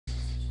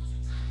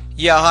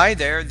Yeah, hi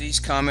there. These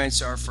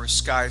comments are for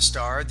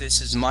SkyStar.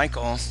 This is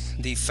Michael,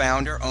 the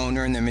founder,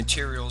 owner, and the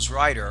materials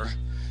writer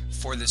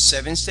for the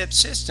 7-step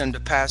system to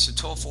pass the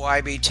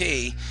TOEFL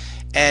IBT.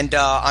 And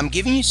I'm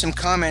giving you some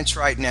comments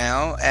right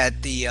now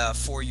at the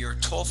for your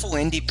TOEFL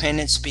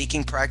Independent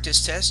Speaking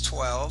Practice Test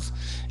 12.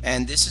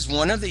 And this is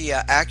one of the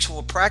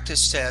actual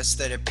practice tests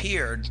that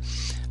appeared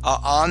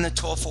on the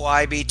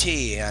TOEFL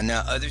IBT. And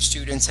other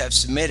students have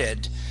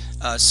submitted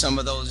some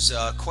of those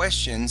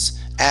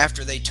questions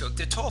after they took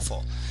the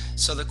TOEFL.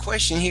 So the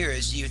question here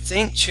is, do you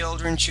think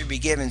children should be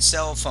given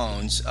cell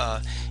phones?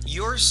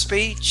 Your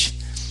speech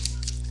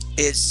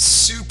is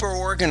super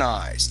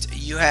organized.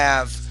 You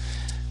have,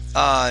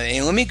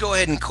 and let me go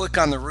ahead and click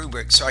on the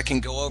rubric so I can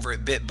go over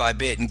it bit by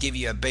bit and give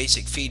you a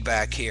basic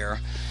feedback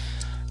here.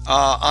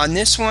 On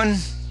this one,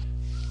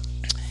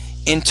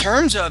 in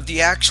terms of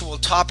the actual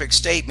topic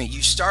statement,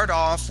 you start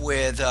off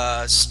with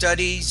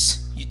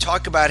studies. You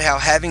talk about how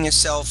having a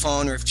cell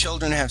phone, or if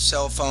children have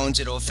cell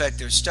phones, it'll affect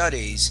their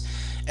studies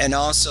and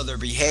also their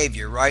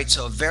behavior, right?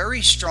 So a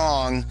very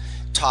strong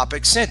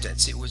topic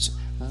sentence. It was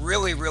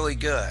really, really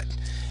good.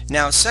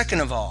 Now, second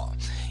of all,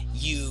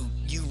 you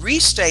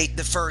restate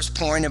the first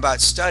point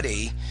about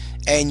study,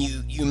 and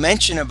you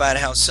mention about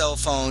how cell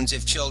phones,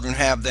 if children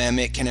have them,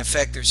 it can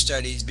affect their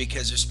studies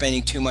because they're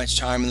spending too much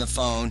time on the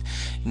phone,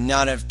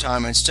 not enough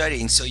time on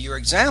studying. So your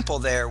example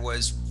there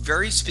was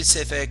very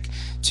specific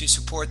to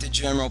support the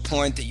general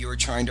point that you were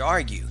trying to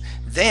argue.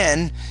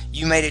 Then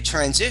you made a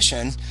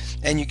transition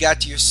and you got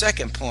to your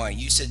second point.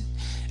 You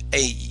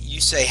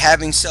say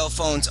having cell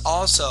phones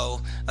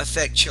also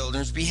affect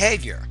children's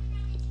behavior,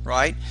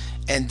 right?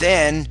 And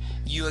then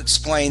you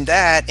explained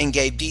that and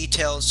gave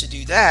details to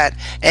do that.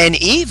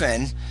 And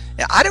even,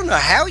 I don't know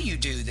how you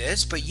do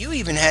this, but you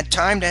even had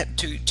time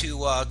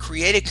to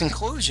create a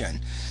conclusion.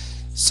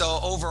 So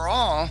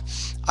overall,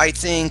 I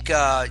think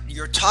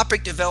your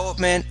topic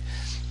development,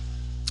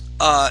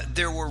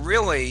 there were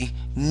really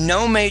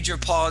no major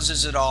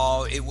pauses at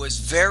all. It was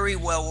very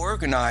well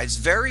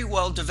organized, very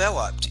well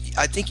developed.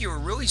 I think you were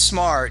really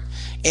smart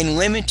in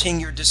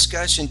limiting your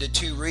discussion to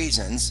 2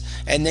 reasons,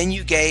 and then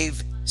you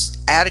gave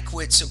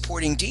adequate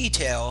supporting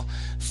detail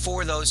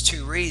for those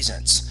 2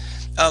 reasons.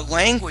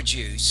 Language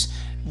use,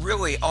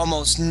 really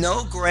almost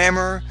no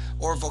grammar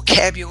or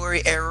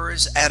vocabulary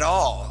errors at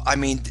all. I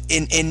mean,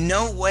 in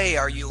no way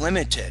are you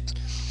limited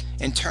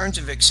in terms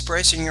of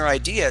expressing your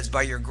ideas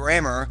by your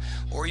grammar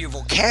or your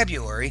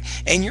vocabulary.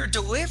 And your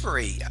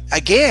delivery,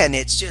 again,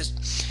 it's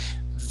just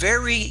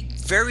very,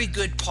 very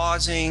good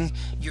pausing.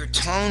 Your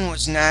tone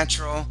was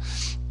natural.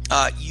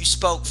 You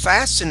spoke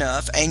fast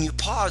enough and you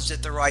paused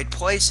at the right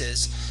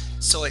places,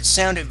 so it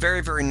sounded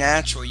very, very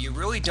natural. You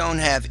really don't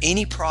have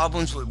any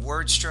problems with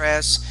word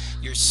stress.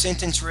 Your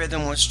sentence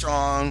rhythm was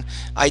strong.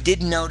 I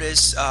didn't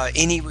notice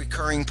any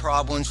recurring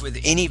problems with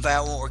any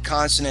vowel or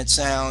consonant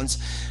sounds.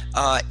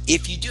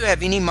 If you do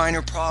have any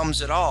minor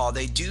problems at all,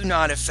 they do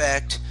not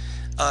affect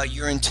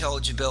your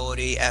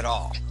intelligibility at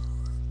all.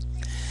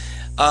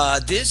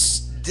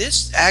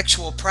 This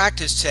actual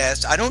practice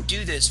test, I don't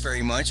do this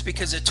very much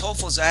because the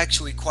TOEFL is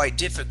actually quite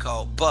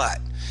difficult, but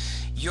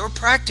your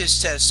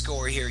practice test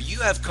score here, you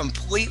have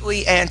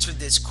completely answered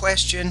this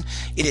question.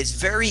 It is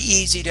very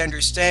easy to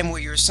understand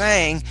what you're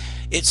saying.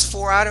 It's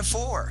 4 out of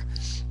 4.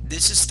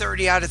 This is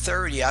 30 out of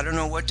 30. I don't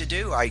know what to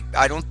do.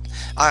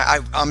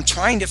 I'm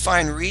trying to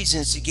find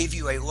reasons to give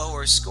you a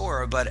lower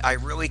score, but I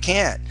really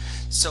can't.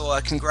 So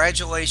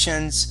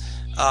congratulations.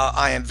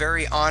 I am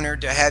very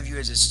honored to have you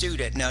as a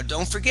student. Now,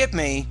 don't forget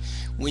me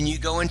when you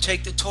go and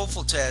take the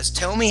TOEFL test.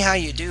 Tell me how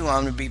you do.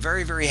 I'm going to be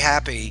very, very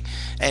happy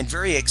and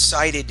very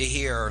excited to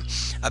hear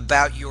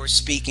about your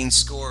speaking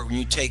score when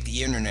you take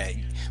the internet,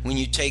 when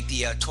you take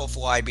the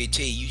TOEFL IBT.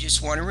 You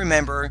just want to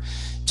remember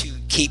to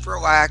keep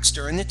relaxed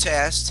during the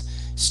test,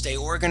 stay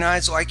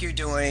organized like you're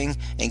doing,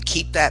 and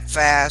keep that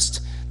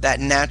fast, that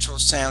natural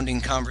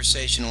sounding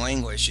conversational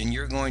English, and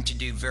you're going to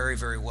do very,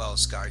 very well,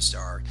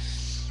 SkyStar.